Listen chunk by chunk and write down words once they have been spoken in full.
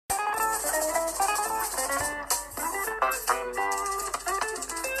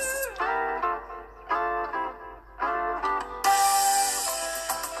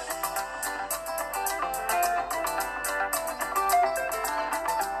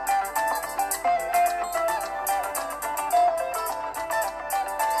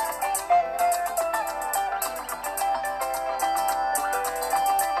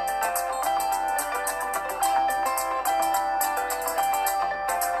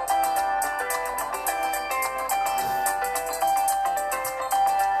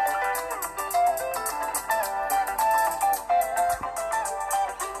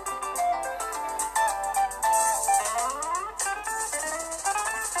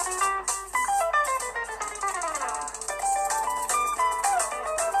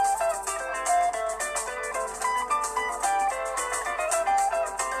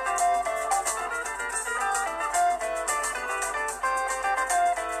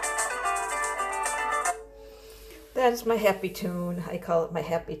that is my happy tune. I call it my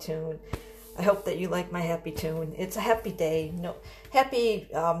happy tune. I hope that you like my happy tune. It's a happy day. No, happy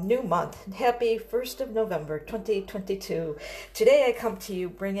new month. Happy 1st of November, 2022. Today I come to you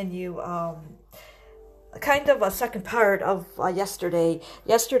bringing you kind of a second part of yesterday.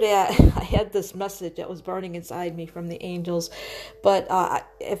 Yesterday I had this message that was burning inside me from the angels, but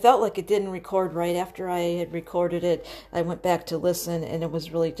it felt like it didn't record right. After I had recorded it, I went back to listen, and it was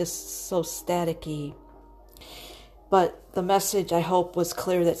really just so staticky. But the message, I hope, was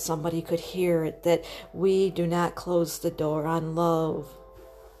clear, that somebody could hear it, that we do not close the door on love.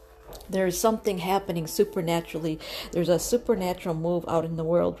 There is something happening supernaturally. There's a supernatural move out in the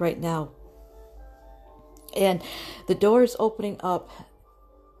world right now. And the door is opening up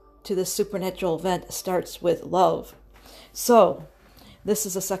to this supernatural event starts with love. So, this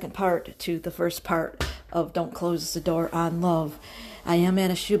is the second part to the first part of Don't Close the Door on Love. I am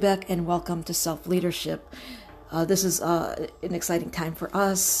Anna Schubeck, and welcome to Self-Leadership. This is an exciting time for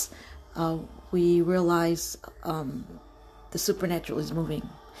us. We realize the supernatural is moving.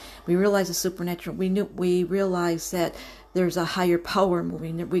 We realize the supernatural. We realize that there's a higher power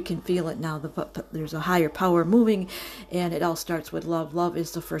moving. We can feel it now. There's a higher power moving, and it all starts with love. Love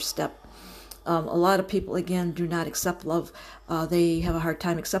is the first step. A lot of people, again, do not accept love. They have a hard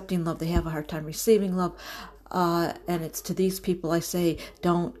time accepting love. They have a hard time receiving love. And it's to these people I say,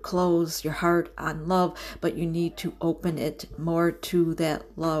 don't close your heart on love, but you need to open it more to that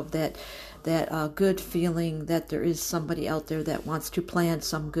love, that good feeling that there is somebody out there that wants to plan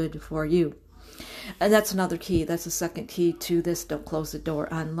some good for you. And that's another key. That's the second key to this Don't Close the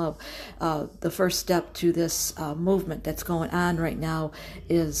Door on Love. The first step to this movement that's going on right now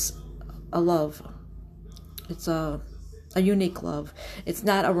is a love. It's a unique love. It's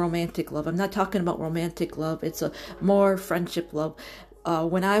not a romantic love. I'm not talking about romantic love. It's a more friendship love.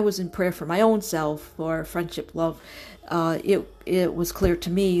 When I was in prayer for my own self for friendship love, it was clear to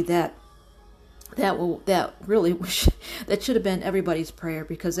me that should have been everybody's prayer,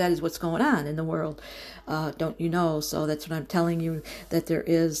 because that is what's going on in the world. Don't you know? So that's what I'm telling you, that there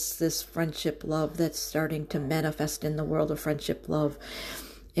is this friendship love that's starting to manifest in the world of friendship love.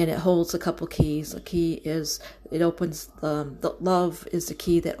 And it holds a couple keys. A key is it opens, the love is the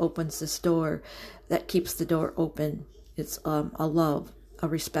key that opens this door, that keeps the door open. It's a love, a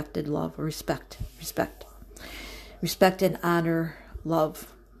respected love, a respect and honor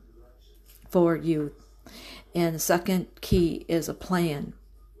love for you. And the second key is a plan,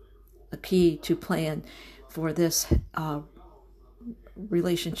 a key to plan for this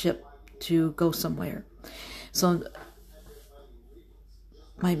relationship to go somewhere. So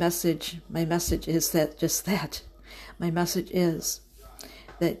my message is that my message is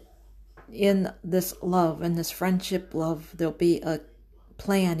that in this love, in this friendship love, there'll be a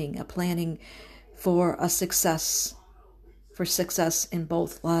planning for a success, for success in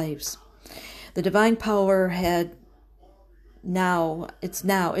both lives. The divine power had it's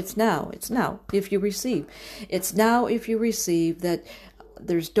now, if you receive. It's now if you receive, that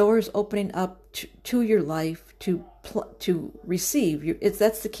there's doors opening up to your life to receive.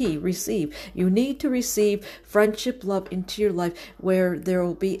 That's the key, receive. You need to receive friendship love into your life, where there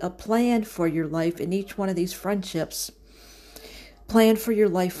will be a plan for your life in each one of these friendships. Plan for your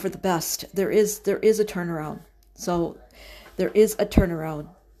life for the best. There is a turnaround. So there is a turnaround.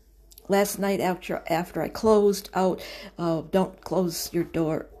 Last night after I closed out, don't close the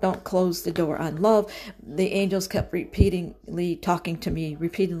door on love, the angels kept repeatedly talking to me.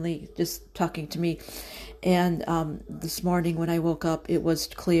 And this morning when I woke up, it was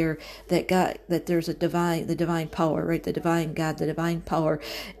clear that there's the divine power, right? The divine God, the divine power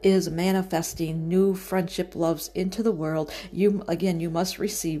is manifesting new friendship loves into the world. You must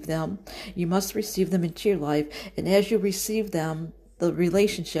receive them. You must receive them into your life. And as you receive them, the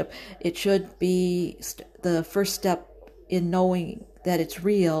relationship, it should be the first step in knowing that it's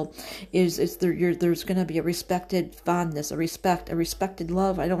real. There's going to be a respected fondness, a respected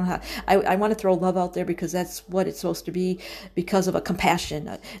love. I want to throw love out there, because that's what it's supposed to be, because of a compassion.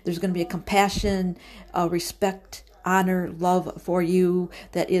 There's going to be a compassion, a respect, honor, love for you.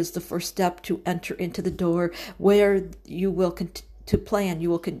 That is the first step to enter into the door, where you will to plan.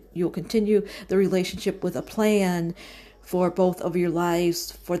 You will continue the relationship with a plan for both of your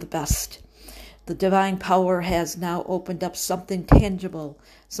lives for the best. The divine power has now opened up something tangible,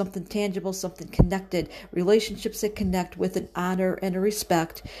 something connected, relationships that connect with an honor and a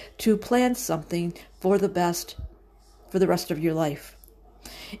respect, to plan something for the best for the rest of your life.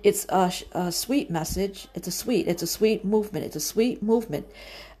 It's a sweet message. It's a sweet movement.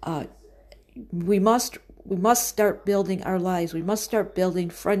 We must we must start building our lives. We must start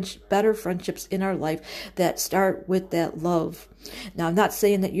building better friendships in our life that start with that love. Now, I'm not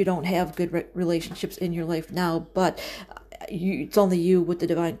saying that you don't have good relationships in your life now, but it's only you with the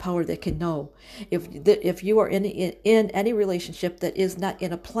divine power that can know. If you are in any relationship that is not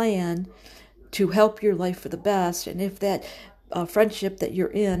in a plan to help your life for the best, and if that friendship that you're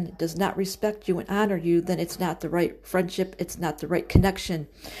in does not respect you and honor you, then it's not the right friendship. It's not the right connection.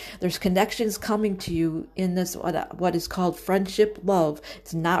 There's connections coming to you in this what is called friendship love.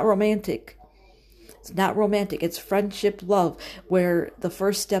 It's not romantic. It's not romantic. It's friendship love, where the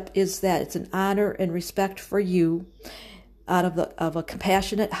first step is that it's an honor and respect for you, out of a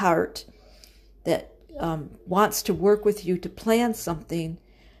compassionate heart that wants to work with you to plan something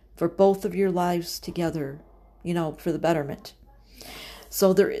for both of your lives together, for the betterment.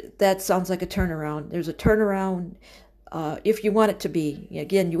 So that sounds like a turnaround. There's a turnaround if you want it to be.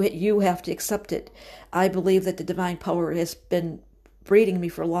 Again, you have to accept it. I believe that the divine power has been breeding me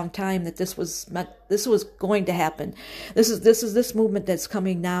for a long time, that this was going to happen. This movement that's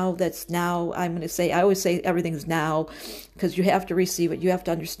coming now, that's now. I always say everything's now, because you have to receive it. You have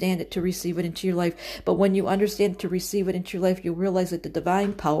to understand it to receive it into your life. But when you understand it to receive it into your life, you realize that the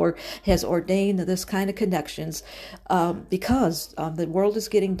divine power has ordained this kind of connections, because the world is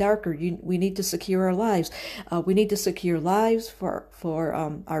getting darker. We need to secure our lives. We need to secure lives for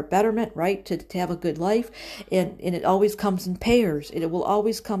our betterment, right? To have a good life, and it always comes in pairs. It will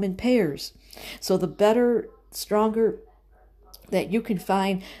always come in pairs. So the better, stronger that you can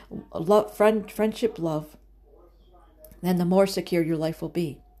find friendship love, then the more secure your life will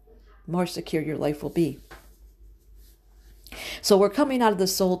be. More secure your life will be. So we're coming out of the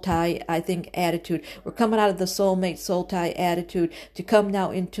soul tie, I think, attitude. We're coming out of the soulmate, soul tie attitude to come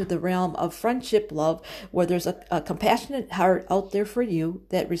now into the realm of friendship love, where there's a compassionate heart out there for you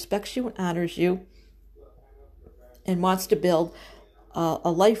that respects you and honors you and wants to build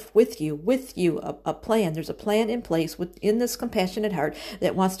a life with you, a plan. There's a plan in place within this compassionate heart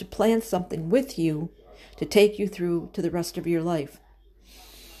that wants to plan something with you to take you through to the rest of your life.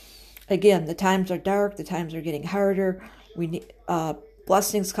 Again, the times are dark, the times are getting harder. We need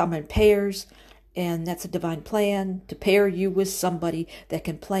blessings come in pairs, and that's a divine plan to pair you with somebody that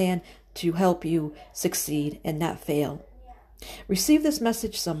can plan to help you succeed and not fail. Receive this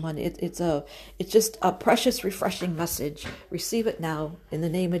message, someone. It's just a precious, refreshing message. Receive it now in the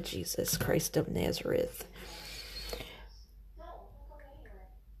name of Jesus Christ of Nazareth.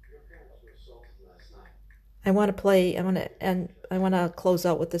 I want to close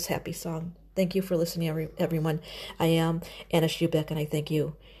out with this happy song. Thank you for listening, everyone. I am Anna Schubeck, and I thank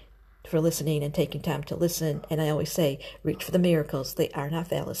you for listening and taking time to listen. And I always say, reach for the miracles. They are not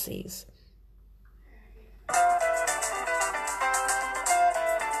fallacies.